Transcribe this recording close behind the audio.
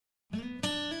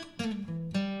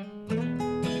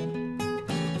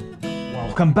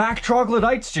Welcome back,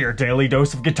 Troglodytes, to your daily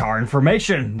dose of guitar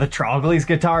information, the Trogly's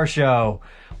Guitar Show.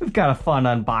 We've got a fun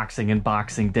unboxing and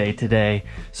boxing day today.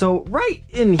 So right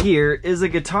in here is a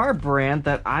guitar brand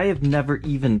that I have never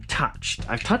even touched.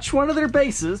 I've touched one of their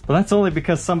basses, but that's only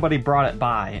because somebody brought it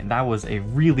by, and that was a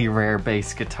really rare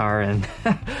bass guitar, and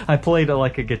I played it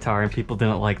like a guitar and people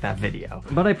didn't like that video.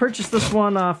 But I purchased this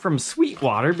one from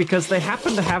Sweetwater because they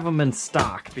happen to have them in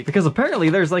stock, because apparently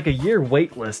there's like a year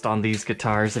wait list on these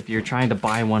guitars if you're trying to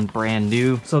buy one brand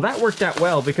new. So that worked out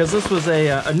well because this was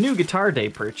a new Guitar Day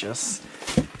purchase.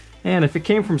 And if it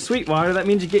came from Sweetwater, that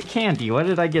means you get candy. What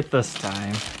did I get this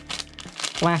time?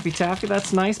 Laffy Taffy,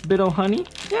 that's nice. Bit-O Honey,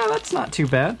 yeah, that's not too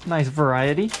bad. Nice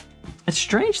variety. It's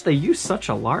strange they use such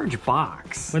a large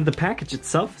box when the package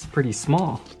itself is pretty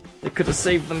small. They could have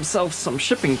saved themselves some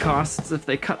shipping costs if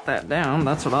they cut that down.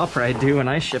 That's what I'll probably do when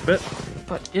I ship it.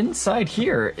 But inside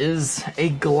here is a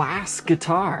glass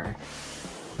guitar.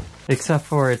 Except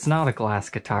for it's not a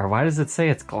glass guitar. Why does it say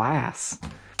it's glass?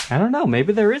 I don't know,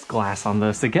 maybe there is glass on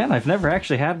this. Again, I've never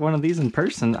actually had one of these in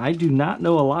person. I do not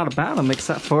know a lot about them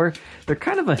except for they're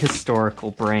kind of a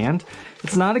historical brand.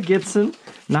 It's not a Gibson,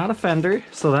 not a Fender,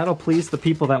 so that'll please the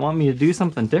people that want me to do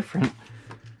something different.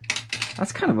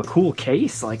 That's kind of a cool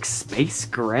case, like space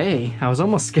gray. I was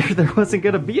almost scared there wasn't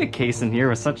gonna be a case in here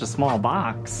with such a small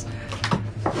box.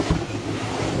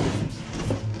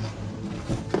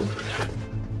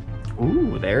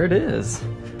 Ooh, there it is.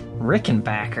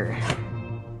 Rickenbacker.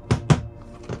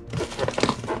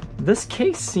 This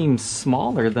case seems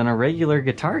smaller than a regular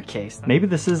guitar case. Maybe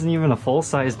this isn't even a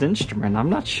full-sized instrument.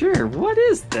 I'm not sure. What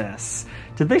is this?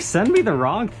 Did they send me the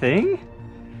wrong thing?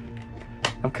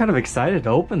 I'm kind of excited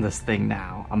to open this thing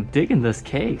now. I'm digging this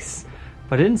case.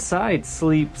 But inside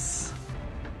sleeps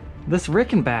this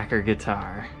Rickenbacker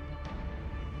guitar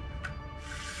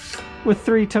with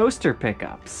 3 toaster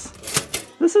pickups.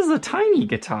 This is a tiny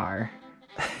guitar.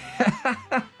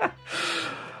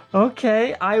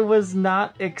 Okay, I was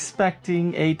not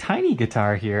expecting a tiny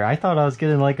guitar here. I thought I was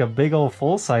getting like a big old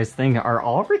full-size thing. Are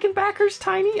all Rickenbackers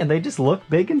tiny and they just look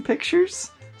big in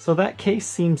pictures? So that case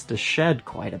seems to shed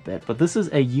quite a bit, but this is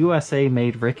a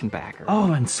USA-made Rickenbacker.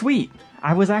 Oh, and sweet!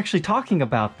 I was actually talking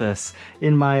about this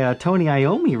in my Tony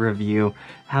Iommi review,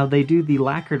 how they do the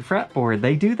lacquered fretboard.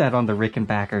 They do that on the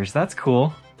Rickenbackers. That's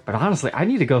cool. But honestly, I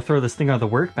need to go throw this thing on the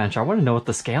workbench. I want to know what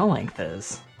the scale length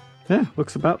is. Yeah,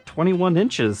 looks about 21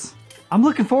 inches. I'm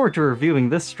looking forward to reviewing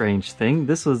this strange thing.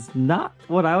 This was not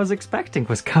what I was expecting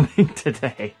was coming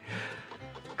today.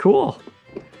 Cool.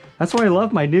 That's why I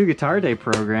love my new Guitar Day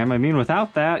program. I mean,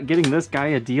 without that, getting this guy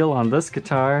a deal on this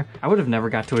guitar, I would have never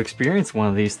got to experience one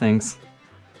of these things.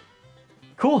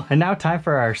 Cool, and now time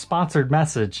for our sponsored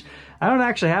message. I don't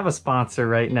actually have a sponsor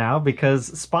right now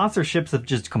because sponsorships have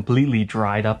just completely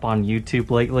dried up on YouTube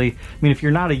lately. I mean, if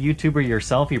you're not a YouTuber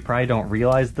yourself, you probably don't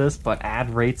realize this, but ad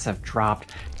rates have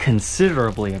dropped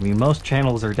considerably. I mean, most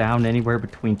channels are down anywhere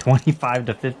between 25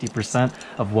 to 50%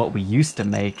 of what we used to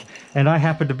make. And I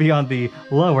happen to be on the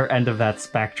lower end of that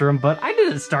spectrum, but I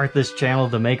didn't start this channel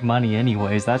to make money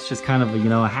anyways. That's just kind of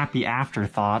a, a happy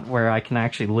afterthought where I can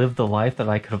actually live the life that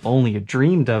I could have only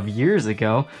dreamed of years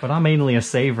ago. But I'm mainly a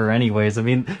saver anyways. I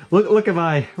mean, look at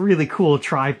my really cool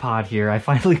tripod here. I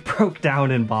finally broke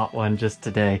down and bought one just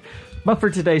today. But for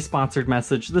today's sponsored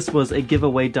message, this was a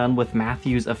giveaway done with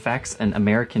Matthews Effects and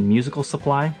American Musical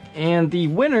Supply. And the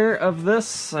winner of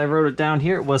this, I wrote it down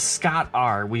here, was Scott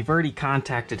R. We've already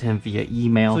contacted him via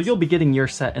email, so you'll be getting your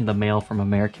set in the mail from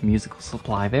American Musical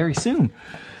Supply very soon.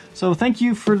 So thank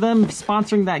you for them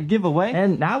sponsoring that giveaway.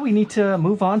 And now we need to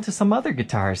move on to some other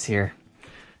guitars here.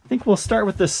 I think we'll start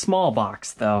with this small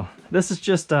box though. This is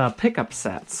just a pickup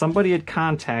set. Somebody had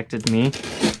contacted me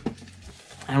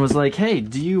and was like, hey,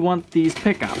 do you want these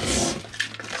pickups?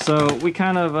 So we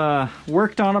kind of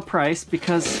worked on a price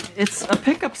because it's a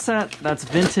pickup set that's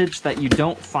vintage that you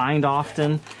don't find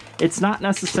often. It's not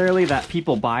necessarily that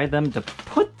people buy them to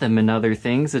put them in other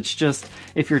things. It's just,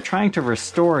 if you're trying to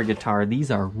restore a guitar, these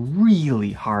are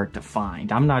really hard to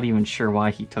find. I'm not even sure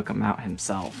why he took them out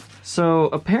himself. So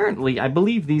apparently, I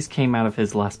believe these came out of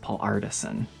his Les Paul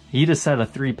Artisan. He just said a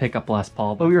 3 pickup Les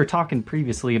Paul, but we were talking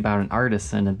previously about an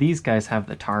Artisan, and these guys have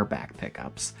the tar back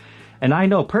pickups. And I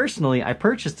know personally, I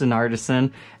purchased an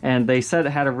Artisan, and they said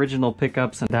it had original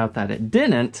pickups, and out that it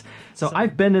didn't. So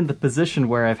I've been in the position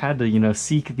where I've had to,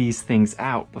 seek these things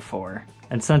out before.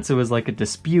 And since it was like a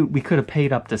dispute, we could have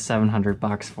paid up to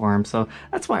 $700 for them, so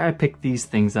that's why I picked these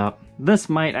things up. This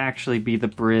might actually be the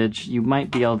bridge. You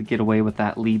might be able to get away with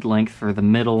that lead length for the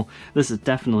middle. This is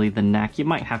definitely the neck. You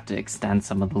might have to extend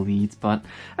some of the leads, but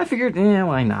I figured,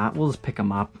 why not? We'll just pick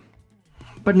them up.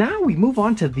 But now we move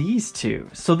on to these two.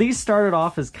 So these started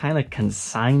off as kind of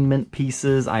consignment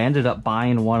pieces. I ended up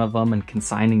buying one of them and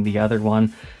consigning the other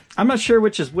one. I'm not sure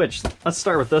which is which. Let's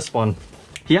start with this one.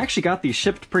 He actually got these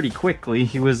shipped pretty quickly.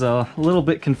 He was a little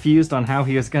bit confused on how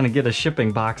he was going to get a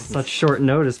shipping box at such short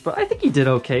notice, but I think he did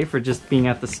okay for just being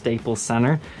at the Staples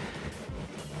Center.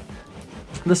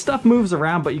 The stuff moves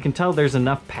around, but you can tell there's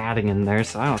enough padding in there,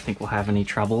 so I don't think we'll have any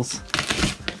troubles.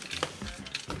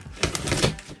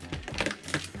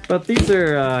 But these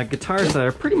are guitars that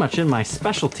are pretty much in my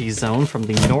specialty zone from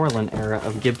the Norland era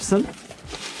of Gibson.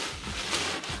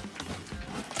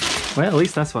 Well, at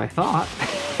least that's what I thought.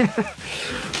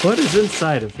 What is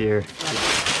inside of here?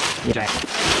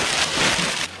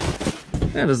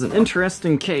 That is an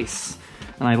interesting case.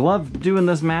 And I loved doing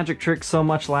this magic trick so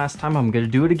much last time, I'm gonna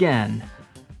do it again.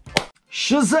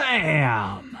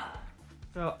 Shazam!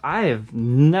 So I have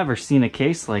never seen a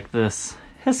case like this.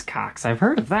 Hiscox, I've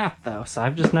heard of that though, so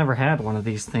I've just never had one of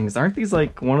these things. Aren't these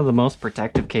like one of the most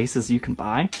protective cases you can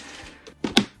buy?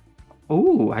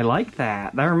 Ooh, I like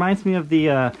that. That reminds me of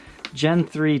the Gen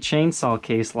 3 chainsaw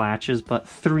case latches, but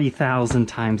 3,000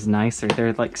 times nicer.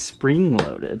 They're like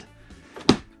spring-loaded.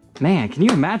 Man, can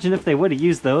you imagine if they would have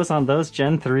used those on those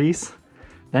Gen 3s?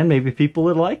 Then maybe people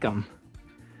would like them.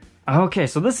 Okay,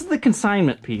 so this is the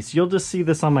consignment piece. You'll just see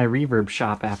this on my reverb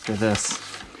shop after this.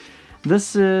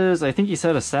 This is, I think you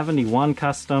said a 71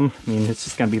 custom. I mean, it's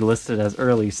just gonna be listed as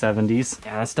early 70s.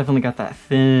 Yeah, that's definitely got that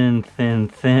thin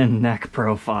neck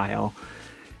profile.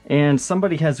 And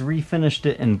somebody has refinished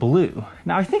it in blue.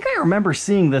 Now, I think I remember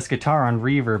seeing this guitar on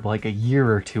Reverb like a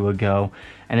year or two ago,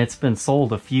 and it's been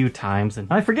sold a few times, and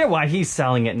I forget why he's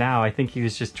selling it now. I think he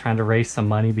was just trying to raise some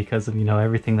money because of, you know,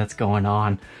 everything that's going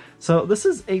on. So this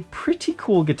is a pretty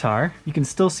cool guitar. You can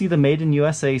still see the Made in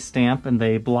USA stamp, and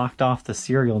they blocked off the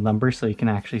serial number so you can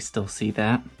actually still see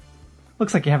that.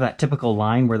 Looks like you have that typical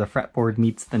line where the fretboard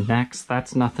meets the necks.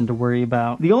 That's nothing to worry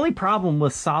about. The only problem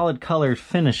with solid colored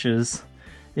finishes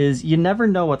is you never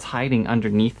know what's hiding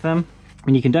underneath them.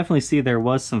 And you can definitely see there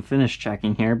was some finish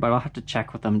checking here, but I'll have to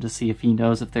check with him to see if he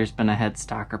knows if there's been a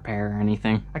headstock repair or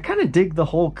anything. I kind of dig the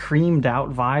whole creamed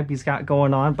out vibe he's got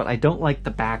going on, but I don't like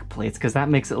the back plates because that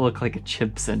makes it look like a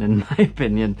Gibson in my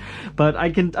opinion. But I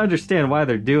can understand why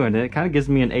they're doing it. It kind of gives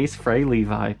me an Ace Frehley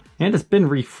vibe. And it's been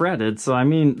refretted, so I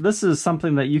mean, this is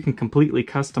something that you can completely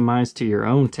customize to your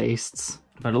own tastes.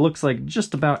 But it looks like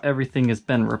just about everything has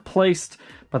been replaced.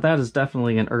 But that is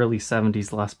definitely an early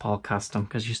 70s Les Paul custom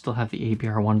because you still have the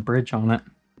ABR1 bridge on it.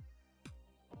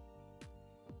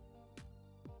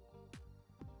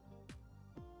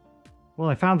 Well,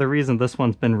 I found the reason this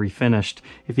one's been refinished.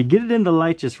 If you get it in the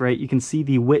light just right, you can see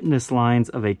the witness lines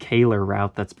of a Kaler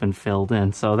route that's been filled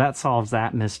in. So that solves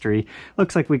that mystery.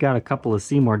 Looks like we got a couple of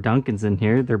Seymour Duncans in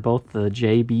here. They're both the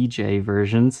JBJ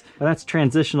versions. But that's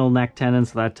transitional neck tenon,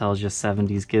 so that tells you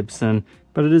 70s Gibson.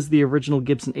 But it is the original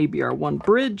Gibson ABR1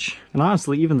 bridge. And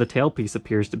honestly, even the tailpiece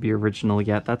appears to be original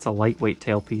yet. That's a lightweight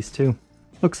tailpiece too.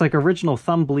 Looks like original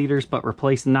thumb bleeders, but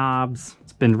replaced knobs.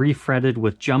 It's been refretted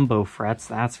with jumbo frets,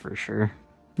 that's for sure.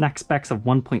 Neck specs of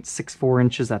 1.64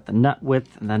 inches at the nut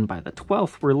width, and then by the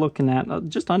 12th, we're looking at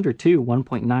just under 2,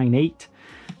 1.98.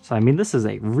 So, I mean, this is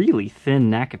a really thin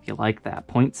neck if you like that.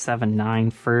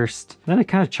 0.79 first. Then it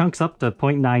kind of chunks up to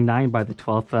 0.99 by the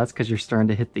 12th, but that's because you're starting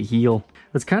to hit the heel.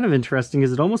 What's kind of interesting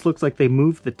is it almost looks like they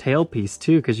moved the tailpiece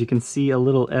too, because you can see a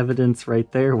little evidence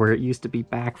right there where it used to be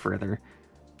back further.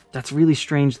 That's really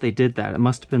strange they did that. It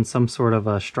must have been some sort of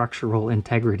a structural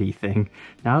integrity thing.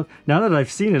 Now that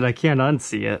I've seen it, I can't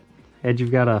unsee it. And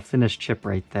you've got a finished chip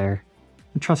right there.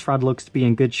 The truss rod looks to be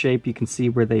in good shape. You can see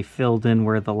where they filled in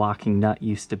where the locking nut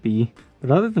used to be.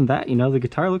 But other than that, you know, the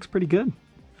guitar looks pretty good.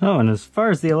 Oh, and as far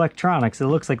as the electronics, it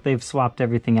looks like they've swapped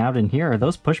everything out in here. Are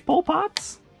those push-pull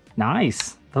pots?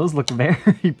 Nice. Those look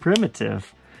very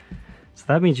primitive. So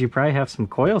that means you probably have some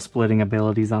coil splitting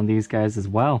abilities on these guys as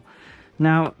well.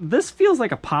 Now, this feels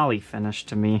like a poly finish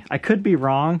to me. I could be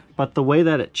wrong, but the way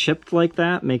that it chipped like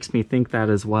that makes me think that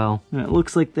as well. And it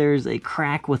looks like there's a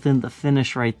crack within the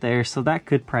finish right there, so that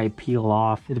could probably peel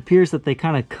off. It appears that they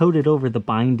kind of coated over the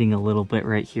binding a little bit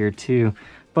right here too.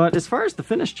 But as far as the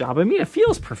finish job, I mean, it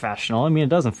feels professional. I mean, it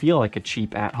doesn't feel like a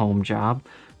cheap at-home job,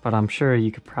 but I'm sure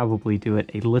you could probably do it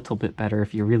a little bit better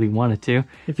if you really wanted to.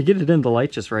 If you get it in the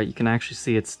light just right, you can actually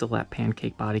see it's still that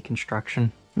pancake body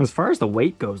construction. As far as the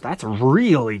weight goes, that's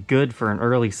really good for an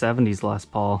early 70s Les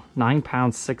Paul. 9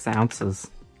 pounds, 6 ounces.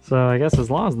 So I guess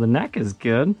as long as the neck is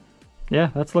good, Yeah,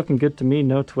 that's looking good to me.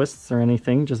 No twists or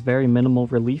anything, just very minimal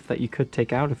relief that you could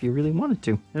take out if you really wanted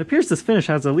to. It appears this finish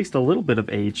has at least a little bit of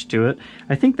age to it.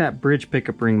 I think that bridge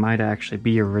pickup ring might actually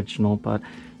be original, but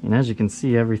as you can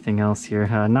see, everything else here,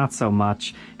 not so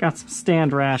much. Got some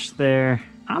stand rash there.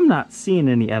 I'm not seeing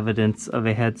any evidence of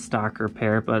a headstock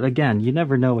repair, but again, you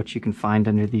never know what you can find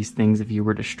under these things if you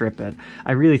were to strip it.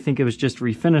 I really think it was just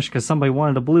refinished because somebody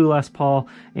wanted a blue Les Paul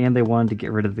and they wanted to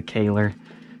get rid of the Kaler.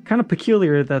 Kind of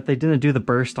peculiar that they didn't do the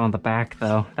burst on the back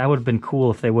though. That would have been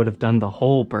cool if they would have done the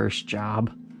whole burst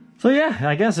job. So yeah,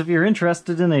 I guess if you're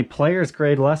interested in a player's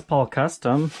grade Les Paul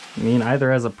custom,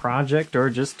 either as a project or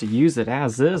just to use it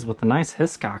as is with a nice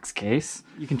Hiscox case,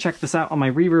 you can check this out on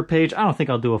my reverb page. I don't think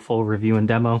I'll do a full review and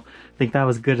demo. I think that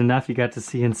was good enough. You got to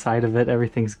see inside of it.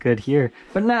 Everything's good here.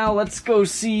 But now let's go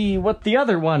see what the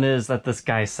other one is that this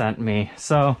guy sent me.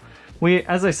 So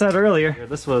as I said earlier,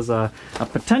 this was a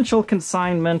potential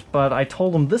consignment, but I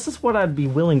told him this is what I'd be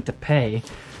willing to pay.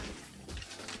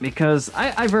 Because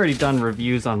I've already done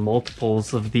reviews on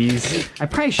multiples of these. I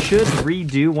probably should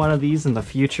redo one of these in the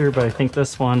future, but I think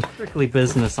this one, strictly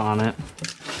business on it.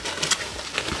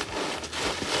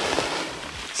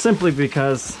 Simply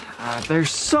because there's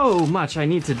so much I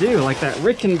need to do, like that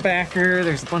Rickenbacker,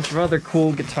 there's a bunch of other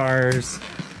cool guitars,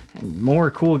 and more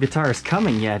cool guitars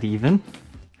coming yet even.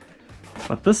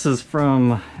 But this is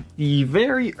from the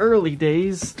very early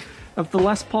days of the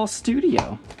Les Paul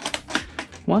Studio.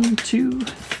 1, 2,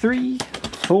 3,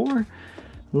 4.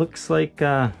 Looks like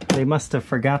they must have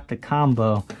forgot the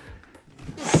combo.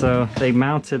 So they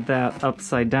mounted that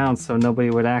upside down so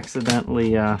nobody would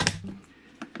accidentally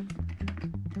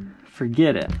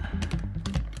forget it.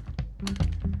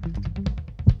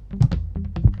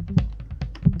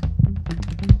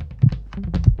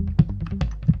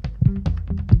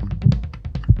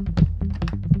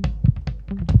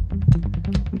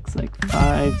 Looks like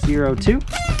 502.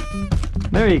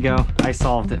 There you go, I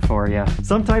solved it for you.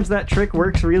 Sometimes that trick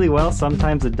works really well,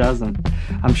 sometimes it doesn't.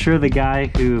 I'm sure the guy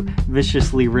who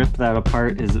viciously ripped that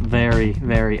apart is very,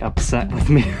 very upset with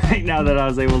me right now that I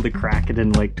was able to crack it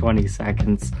in like 20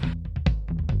 seconds.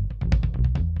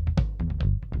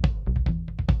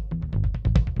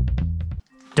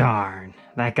 Darn,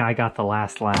 that guy got the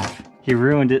last laugh. He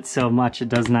ruined it so much it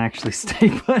doesn't actually stay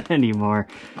put anymore.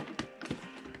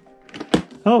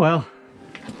 Oh well.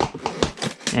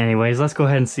 Anyways, let's go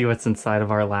ahead and see what's inside of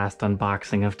our last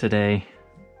unboxing of today.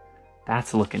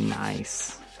 That's looking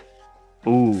nice.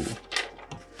 Ooh.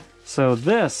 So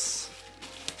this,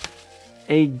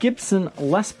 a Gibson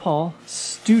Les Paul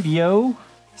Studio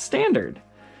Standard.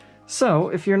 So,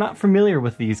 if you're not familiar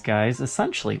with these guys,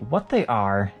 essentially what they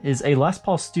are is a Les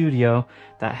Paul Studio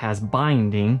that has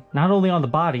binding, not only on the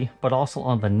body, but also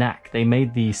on the neck. They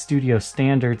made the Studio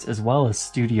Standards as well as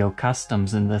Studio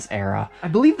Customs in this era. I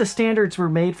believe the Standards were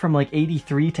made from like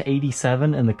 83 to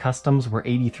 87, and the Customs were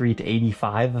 83 to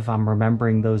 85, if I'm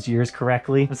remembering those years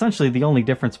correctly. Essentially, the only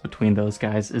difference between those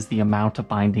guys is the amount of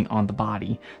binding on the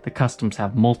body. The Customs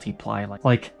have multiply,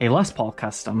 like a Les Paul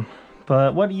Custom.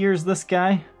 But what year is this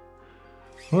guy?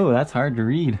 Oh, that's hard to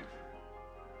read.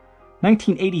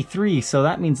 1983, so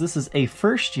that means this is a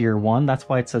first year one. That's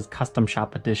why it says Custom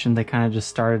Shop Edition. They kind of just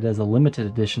started as a limited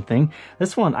edition thing.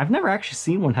 This one, I've never actually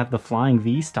seen one have the Flying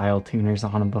V style tuners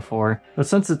on them before. But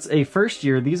since it's a first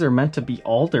year, these are meant to be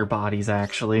alder bodies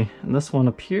actually. And this one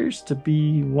appears to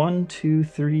be 1, 2,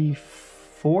 3,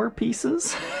 4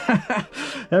 pieces.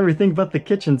 Everything but the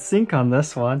kitchen sink on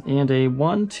this one. And a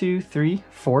 1, 2, 3,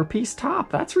 4 piece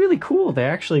top. That's really cool. They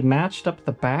actually matched up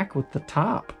the back with the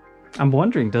top. I'm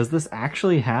wondering, does this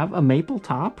actually have a maple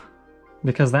top?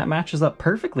 Because that matches up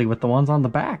perfectly with the ones on the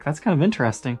back. That's kind of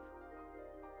interesting.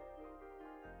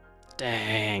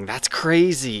 Dang, that's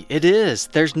crazy. It is.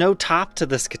 There's no top to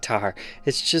this guitar.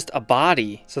 It's just a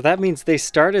body. So that means they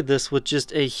started this with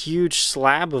just a huge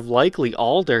slab of likely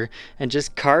alder and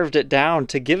just carved it down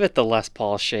to give it the Les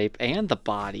Paul shape and the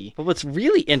body. But what's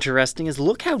really interesting is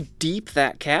look how deep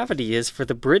that cavity is for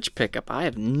the bridge pickup. I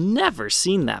have never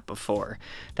seen that before.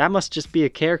 That must just be a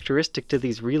characteristic to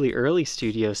these really early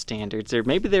Studio Standards. Or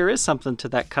maybe there is something to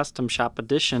that Custom Shop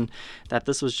Edition that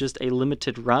this was just a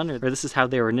limited run, or this is how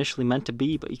they were initially meant to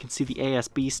be, but you can see the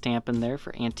ASB stamp in there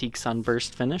for Antique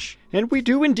Sunburst finish. And we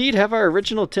do indeed have our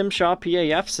original Tim Shaw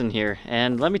PAFs in here,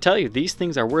 and let me tell you, these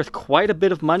things are worth quite a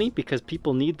bit of money because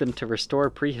people need them to restore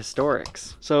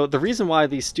prehistorics. So the reason why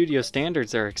these Studio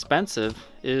Standards are expensive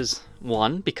is,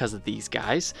 one, because of these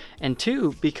guys, and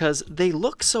two, because they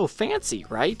look so fancy,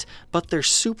 right? But they're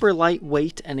super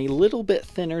lightweight and a little bit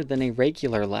thinner than a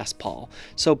regular Les Paul.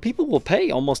 So people will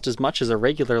pay almost as much as a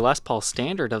regular Les Paul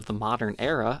standard of the modern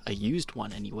era, a used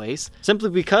one anyways, simply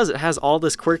because it has all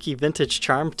this quirky vintage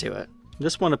charm to it.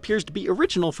 This one appears to be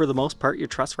original for the most part. Your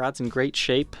truss rod's in great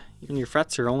shape. Even your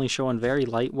frets are only showing very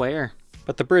light wear.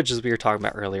 But the bridge, as we were talking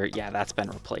about earlier, yeah, that's been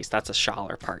replaced. That's a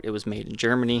Schaller part. It was made in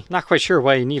Germany. Not quite sure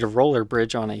why you need a roller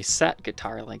bridge on a set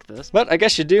guitar like this, but I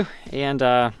guess you do. And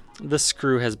this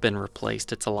screw has been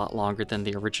replaced. It's a lot longer than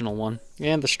the original one.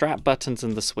 And the strap buttons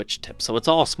and the switch tip. So it's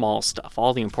all small stuff.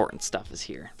 All the important stuff is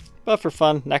here. But for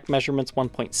fun, neck measurements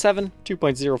 1.7,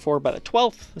 2.04 by the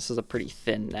 12th. This is a pretty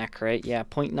thin neck, right? Yeah,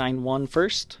 0.91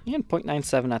 first and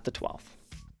 0.97 at the 12th.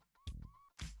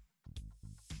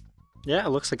 Yeah, it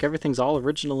looks like everything's all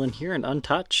original in here and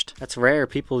untouched. That's rare.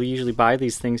 People usually buy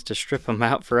these things to strip them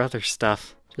out for other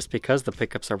stuff, just because the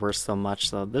pickups are worth so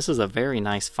much. So this is a very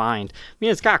nice find. I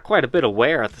mean, it's got quite a bit of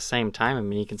wear at the same time. I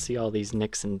mean, you can see all these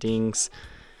nicks and dings.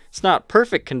 It's not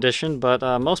perfect condition, but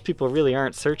most people really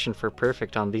aren't searching for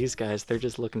perfect on these guys. They're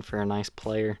just looking for a nice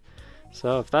player.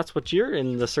 So if that's what you're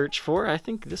in the search for, I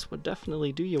think this would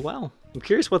definitely do you well. I'm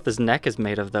curious what this neck is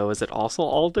made of though. Is it also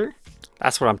alder?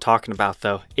 That's what I'm talking about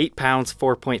though. 8 pounds,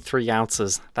 4.3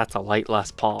 ounces. That's a light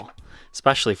Les Paul,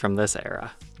 especially from this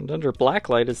era. And under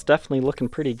blacklight, it's definitely looking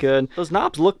pretty good. Those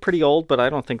knobs look pretty old, but I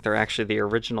don't think they're actually the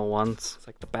original ones. It's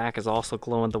like the back is also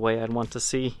glowing the way I'd want to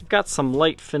see. You've got some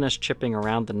light finish chipping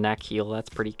around the neck heel. That's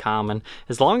pretty common.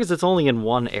 As long as it's only in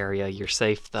one area, you're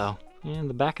safe though. And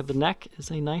the back of the neck is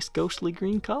a nice ghostly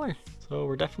green color. So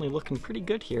we're definitely looking pretty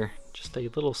good here. Just a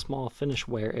little small finish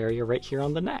wear area right here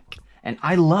on the neck. And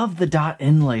I love the dot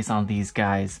inlays on these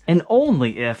guys. And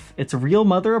only if it's a real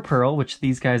mother of pearl, which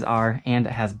these guys are, and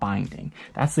it has binding.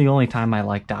 That's the only time I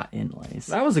like dot inlays.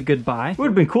 That was a good buy. It would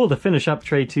have been cool to finish up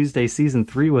Trade Tuesday Season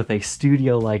 3 with a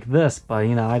studio like this, but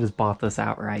you know, I just bought this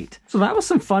outright. So that was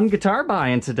some fun guitar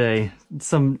buying today.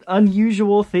 Some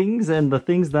unusual things and the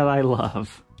things that I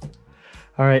love.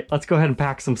 All right, let's go ahead and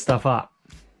pack some stuff up.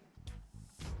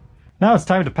 Now it's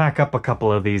time to pack up a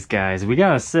couple of these guys. We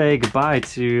gotta say goodbye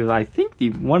to, I think,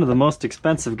 one of the most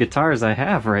expensive guitars I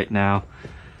have right now.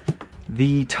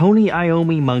 The Tony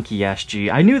Iommi Monkey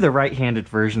SG. I knew the right-handed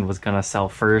version was gonna sell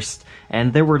first,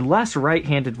 and there were less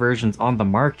right-handed versions on the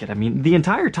market. I mean, the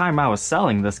entire time I was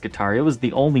selling this guitar, it was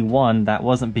the only one that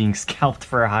wasn't being scalped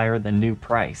for a higher than new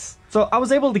price. So I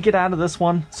was able to get out of this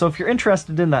one. So if you're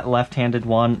interested in that left-handed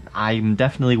one, I'm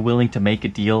definitely willing to make a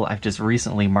deal. I've just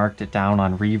recently marked it down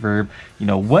on Reverb, you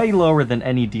know, way lower than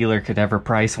any dealer could ever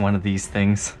price one of these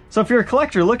things. So if you're a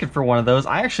collector looking for one of those,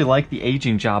 I actually like the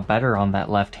aging job better on that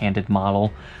left-handed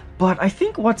model. But I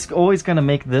think what's always going to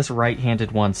make this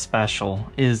right-handed one special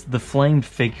is the flamed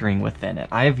figuring within it.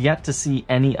 I have yet to see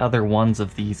any other ones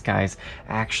of these guys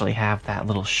actually have that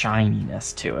little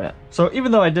shininess to it. So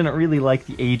even though I didn't really like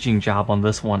the aging job on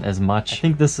this one as much, I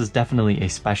think this is definitely a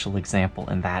special example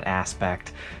in that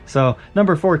aspect. So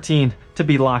number 14, to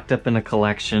be locked up in a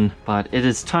collection, but it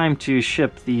is time to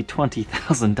ship the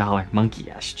 $20,000 Monkey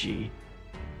SG.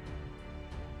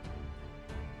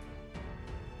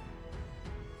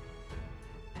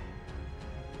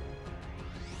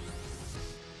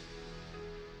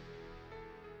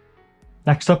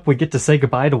 Next up, we get to say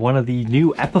goodbye to one of the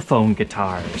new Epiphone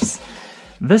guitars.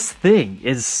 This thing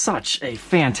is such a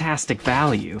fantastic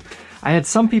value. I had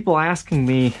some people asking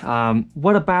me,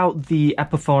 what about the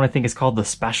Epiphone, I think it's called the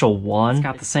Special One? It's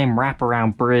got the same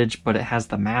wraparound bridge, but it has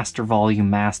the master volume,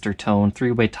 master tone,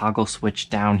 3-way toggle switch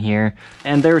down here.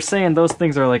 And they were saying those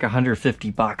things are like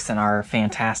 $150 and are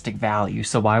fantastic value,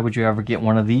 so why would you ever get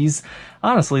one of these?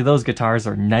 Honestly, those guitars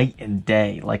are night and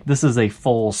day. Like, this is a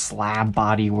full slab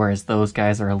body, whereas those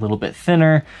guys are a little bit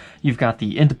thinner. You've got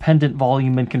the independent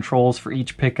volume and controls for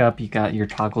each pickup. You got your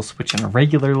toggle switch in a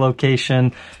regular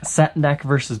location. Set neck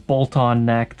versus bolt-on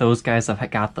neck. Those guys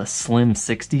have got the slim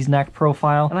 60s neck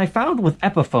profile. And I found with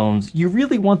Epiphones, you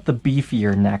really want the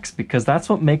beefier necks because that's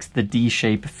what makes the D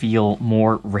shape feel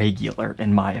more regular,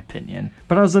 in my opinion.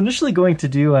 But I was initially going to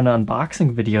do an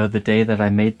unboxing video the day that I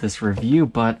made this review,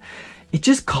 but it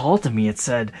just called to me. It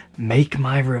said, make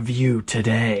my review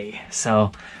today.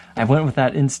 So I went with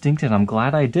that instinct and I'm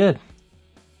glad I did.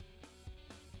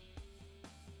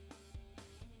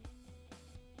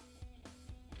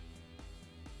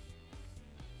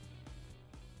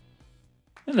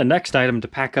 And the next item to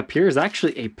pack up here is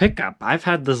actually a pickup. I've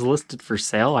had this listed for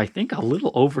sale, I think a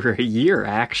little over a year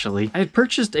actually. I had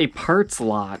purchased a parts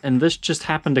lot and this just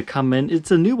happened to come in. It's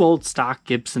a new old stock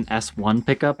Gibson S1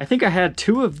 pickup. I think I had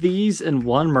 2 of these and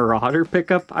 1 Marauder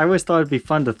pickup. I always thought it'd be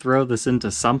fun to throw this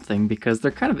into something because they're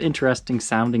kind of interesting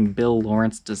sounding Bill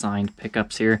Lawrence designed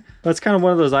pickups here. But it's kind of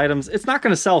one of those items. It's not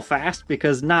going to sell fast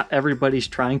because not everybody's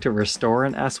trying to restore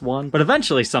an S1, but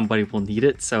eventually somebody will need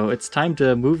it, so it's time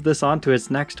to move this on to its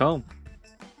next home.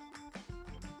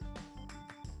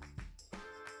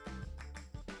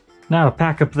 Now to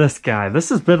pack up this guy. This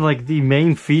has been like the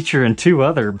main feature in 2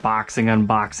 other boxing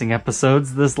unboxing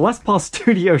episodes. This Les Paul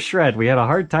Studio Shred. We had a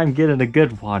hard time getting a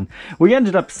good one. We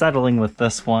ended up settling with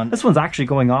this one. This one's actually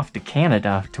going off to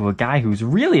Canada to a guy who's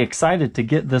really excited to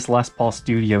get this Les Paul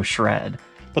Studio Shred.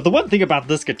 But the one thing about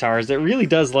this guitar is it really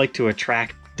does like to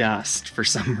attract dust for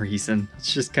some reason.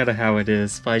 It's just kind of how it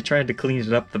is, but I tried to clean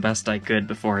it up the best I could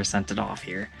before I sent it off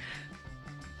here.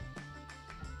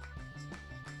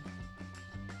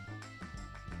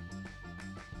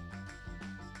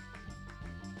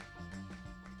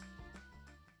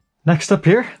 Next up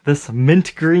here, this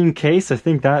mint green case. I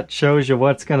think that shows you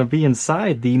what's going to be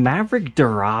inside, the Maverick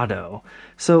Dorado.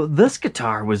 So this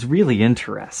guitar was really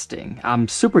interesting. I'm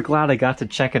super glad I got to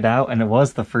check it out, and it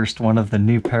was the first one of the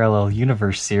new Parallel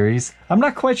Universe series. I'm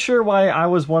not quite sure why I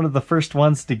was one of the first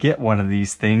ones to get one of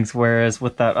these things, whereas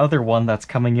with that other one that's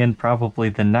coming in probably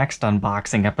the next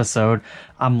unboxing episode,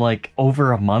 I'm like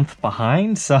over a month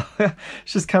behind, so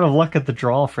it's just kind of luck of the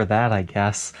draw for that, I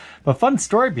guess. But fun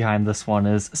story behind this one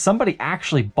is somebody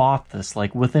actually bought this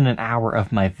like within an hour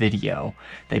of my video.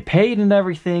 They paid and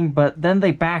everything, but then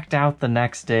they backed out the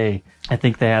next day. I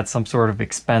think they had some sort of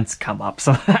expense come up,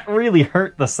 so that really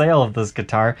hurt the sale of this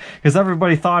guitar because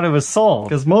everybody thought it was sold.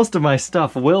 Because most of my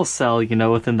stuff will sell, you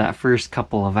know, within that first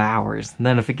couple of hours, and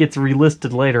then if it gets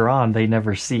relisted later on, they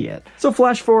never see it. So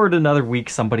flash forward another week,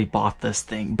 somebody bought this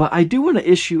thing, but I do want to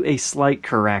issue a slight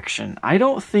correction. I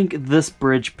don't think this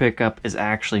bridge pickup is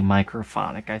actually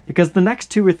microphonic, because the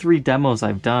next 2 or 3 demos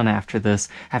I've done after this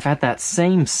have had that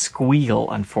same squeal,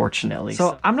 unfortunately.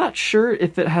 So I'm not sure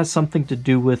if it has something to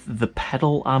do with the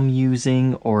pedal I'm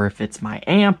using or if it's my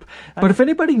amp, but if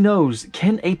anybody knows,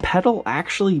 can a pedal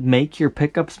actually make your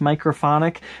pickups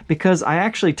microphonic? Because I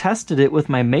actually tested it with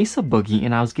my Mesa Boogie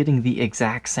and I was getting the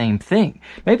exact same thing.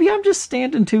 Maybe I'm just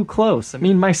standing too close. I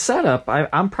mean, my setup,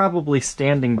 I'm probably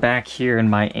standing back here and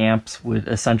my amps would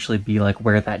essentially be like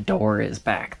where that door is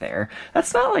back there.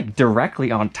 That's not like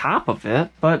directly on top of it,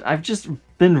 but I've just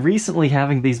been recently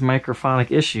having these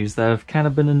microphonic issues that have kind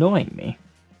of been annoying me.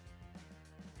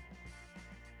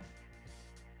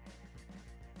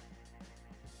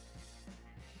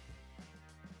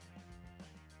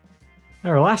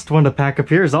 Our last one to pack up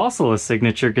here is also a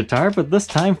signature guitar, but this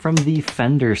time from the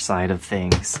Fender side of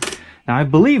things. Now, I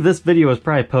believe this video was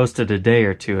probably posted a day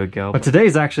or 2 ago, but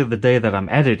today's actually the day that I'm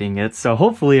editing it, so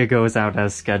hopefully it goes out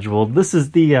as scheduled. This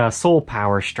is the Soul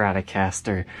Power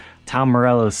Stratocaster, Tom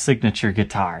Morello's signature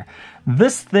guitar.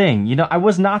 This thing, you know, I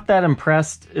was not that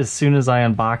impressed as soon as I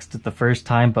unboxed it the first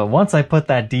time, but once I put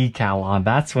that decal on,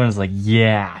 that's when it's like,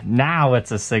 yeah, now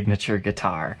it's a signature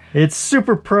guitar. It's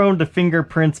super prone to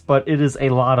fingerprints, but it is a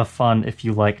lot of fun if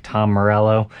you like Tom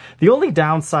Morello. The only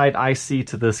downside I see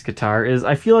to this guitar is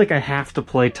I feel like I have to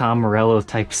play Tom Morello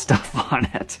type stuff on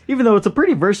it. Even though it's a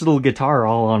pretty versatile guitar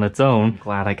all on its own,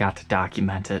 glad I got to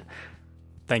document it.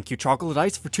 Thank you,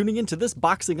 Troglodytes, for tuning in to this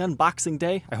boxing unboxing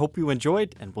day. I hope you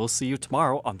enjoyed, and we'll see you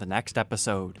tomorrow on the next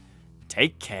episode.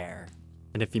 Take care.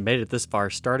 And if you made it this far,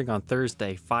 starting on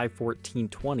Thursday,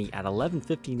 5/14/20 at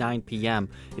 11:59 p.m.,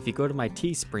 if you go to my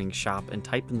Teespring shop and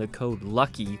type in the code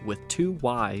LUCKY with 2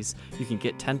 Y's, you can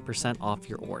get 10% off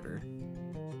your order.